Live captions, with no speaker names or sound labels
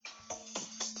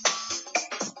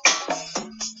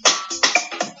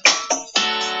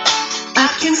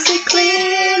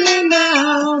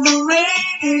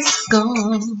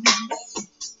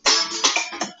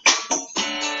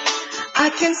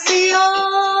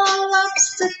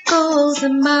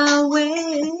chasing my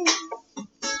way.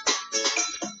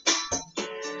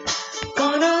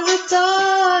 Gone are the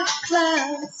dark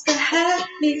clouds that had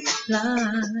me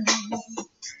blind.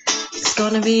 It's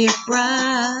gonna be a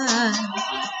bright,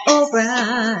 oh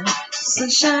bright,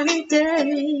 sunshiny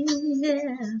day,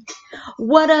 yeah.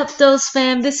 What up, Dose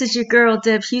fam? This is your girl,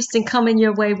 Deb Houston, coming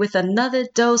your way with another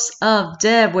dose of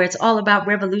Deb, where it's all about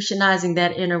revolutionizing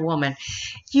that inner woman.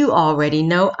 You already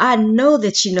know. I know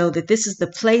that you know that this is the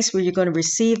place where you're going to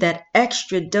receive that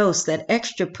extra dose, that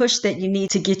extra push that you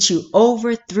need to get you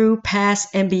over, through, past,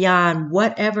 and beyond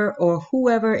whatever or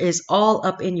whoever is all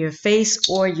up in your face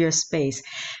or your space.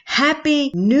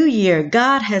 Happy New Year.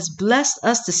 God has blessed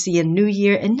us to see a new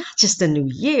year, and not just a new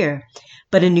year,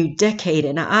 but a new decade.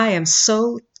 And I am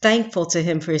so thankful to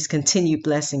him for his continued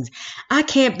blessings. I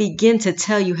can't begin to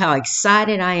tell you how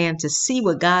excited I am to see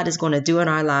what God is going to do in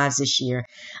our lives this year.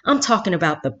 I'm talking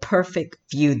about the perfect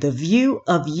view, the view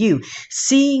of you,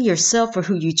 seeing yourself for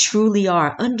who you truly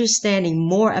are, understanding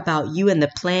more about you and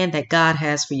the plan that God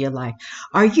has for your life.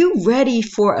 Are you ready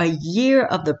for a year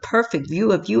of the perfect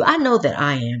view of you? I know that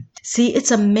I am. See,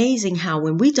 it's amazing how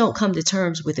when we don't come to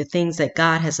terms with the things that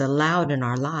God has allowed in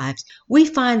our lives, we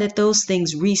find that those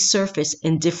things resurface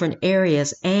in different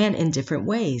areas and in different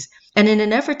ways. And in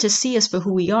an effort to see us for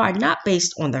who we are, not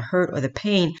based on the hurt or the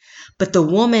pain, but the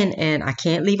woman, and I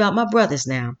can't leave out my brothers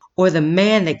now, or the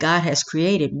man that God has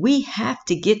created, we have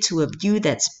to get to a view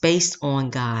that's based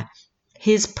on God,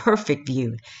 his perfect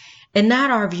view, and not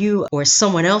our view or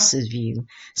someone else's view,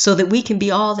 so that we can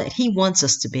be all that he wants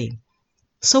us to be.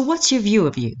 So what's your view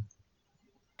of you?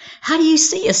 How do you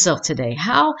see yourself today?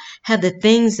 How have the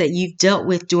things that you've dealt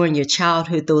with during your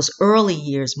childhood, those early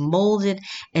years, molded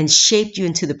and shaped you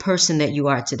into the person that you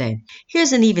are today?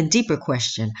 Here's an even deeper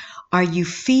question. Are you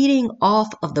feeding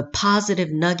off of the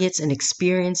positive nuggets and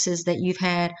experiences that you've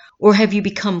had? Or have you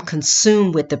become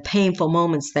consumed with the painful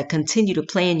moments that continue to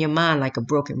play in your mind like a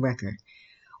broken record?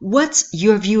 What's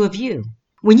your view of you?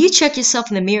 When you check yourself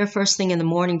in the mirror first thing in the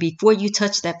morning, before you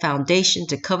touch that foundation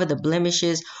to cover the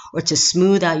blemishes or to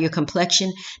smooth out your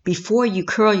complexion, before you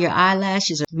curl your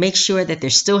eyelashes or make sure that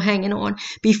they're still hanging on,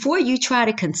 before you try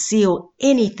to conceal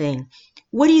anything,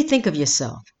 what do you think of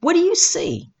yourself? What do you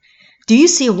see? Do you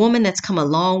see a woman that's come a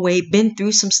long way, been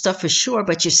through some stuff for sure,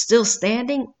 but you're still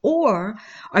standing? Or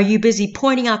are you busy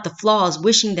pointing out the flaws,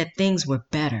 wishing that things were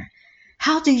better?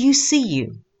 How do you see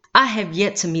you? I have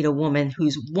yet to meet a woman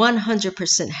who's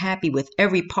 100% happy with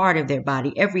every part of their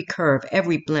body, every curve,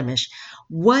 every blemish.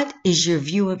 What is your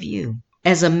view of you?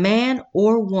 As a man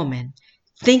or woman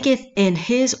thinketh in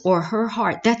his or her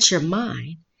heart, that's your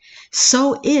mind,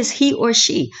 so is he or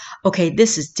she. Okay,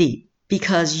 this is deep,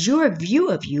 because your view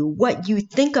of you, what you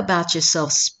think about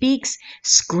yourself, speaks,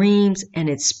 screams, and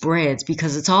it spreads,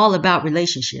 because it's all about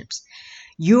relationships.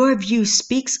 Your view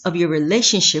speaks of your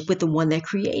relationship with the one that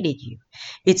created you.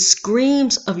 It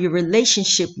screams of your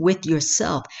relationship with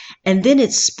yourself, and then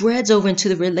it spreads over into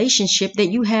the relationship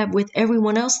that you have with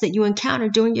everyone else that you encounter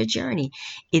during your journey.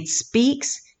 It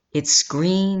speaks, it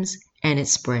screams, and it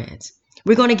spreads.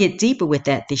 We're going to get deeper with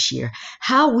that this year.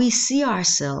 How we see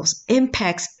ourselves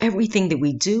impacts everything that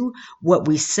we do, what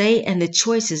we say, and the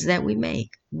choices that we make.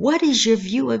 What is your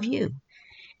view of you?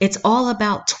 It's all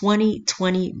about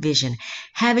 2020 vision,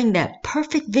 having that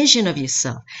perfect vision of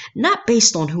yourself, not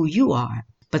based on who you are,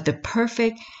 but the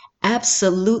perfect,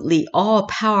 absolutely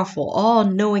all-powerful,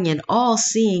 all-knowing, and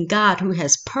all-seeing God who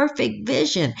has perfect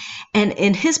vision. And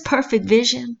in his perfect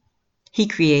vision, he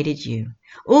created you.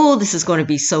 Oh, this is going to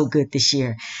be so good this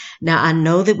year. Now, I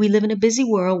know that we live in a busy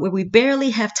world where we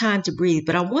barely have time to breathe,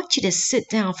 but I want you to sit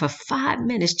down for 5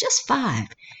 minutes, just 5,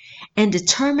 and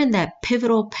determine that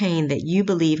pivotal pain that you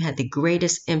believe had the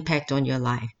greatest impact on your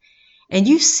life. And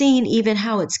you've seen even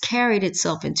how it's carried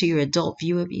itself into your adult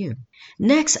view of you.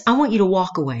 Next, I want you to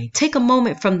walk away. Take a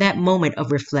moment from that moment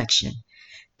of reflection.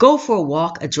 Go for a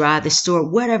walk, a drive, the store,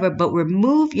 whatever, but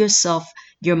remove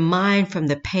your mind from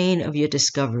the pain of your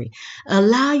discovery.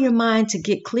 Allow your mind to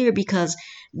get clear, because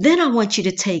then I want you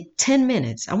to take 10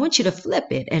 minutes. I want you to flip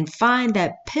it and find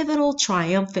that pivotal,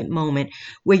 triumphant moment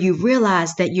where you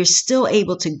realize that you're still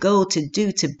able to go, to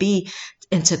do, to be,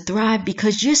 and to thrive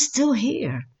because you're still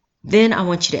here. Then I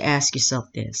want you to ask yourself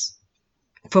this.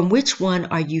 From which one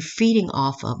are you feeding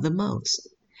off of the most?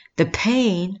 The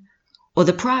pain or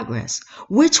the progress?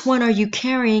 Which one are you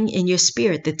carrying in your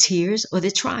spirit, the tears or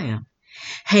the triumph?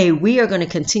 Hey, we are going to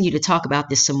continue to talk about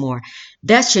this some more.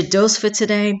 That's your dose for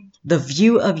today. The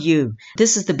view of you.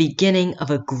 This is the beginning of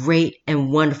a great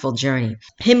and wonderful journey.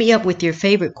 Hit me up with your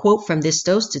favorite quote from this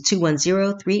dose to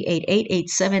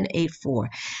 210-388-8784.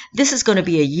 This is going to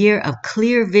be a year of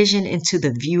clear vision into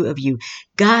the view of you.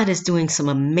 God is doing some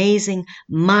amazing,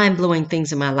 mind-blowing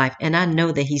things in my life, and I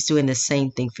know that He's doing the same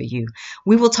thing for you.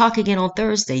 We will talk again on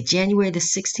Thursday, January the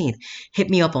 16th. Hit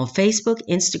me up on Facebook,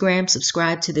 Instagram,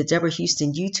 subscribe to the Deborah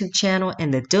Houston YouTube channel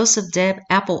and the Dose of Deb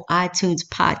Apple iTunes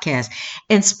podcast,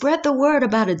 and spread the word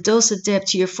about a dose of Deb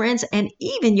to your friends and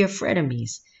even your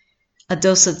frenemies. A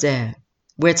Dose of Deb,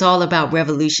 where it's all about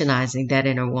revolutionizing that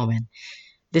inner woman.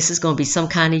 This is going to be some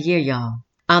kind of year, y'all.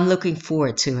 I'm looking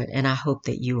forward to it, and I hope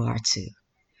that you are too.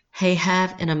 Hey,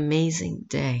 have an amazing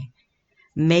day.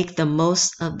 Make the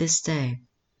most of this day.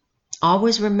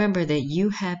 Always remember that you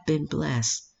have been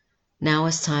blessed. Now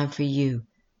it's time for you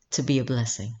to be a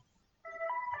blessing.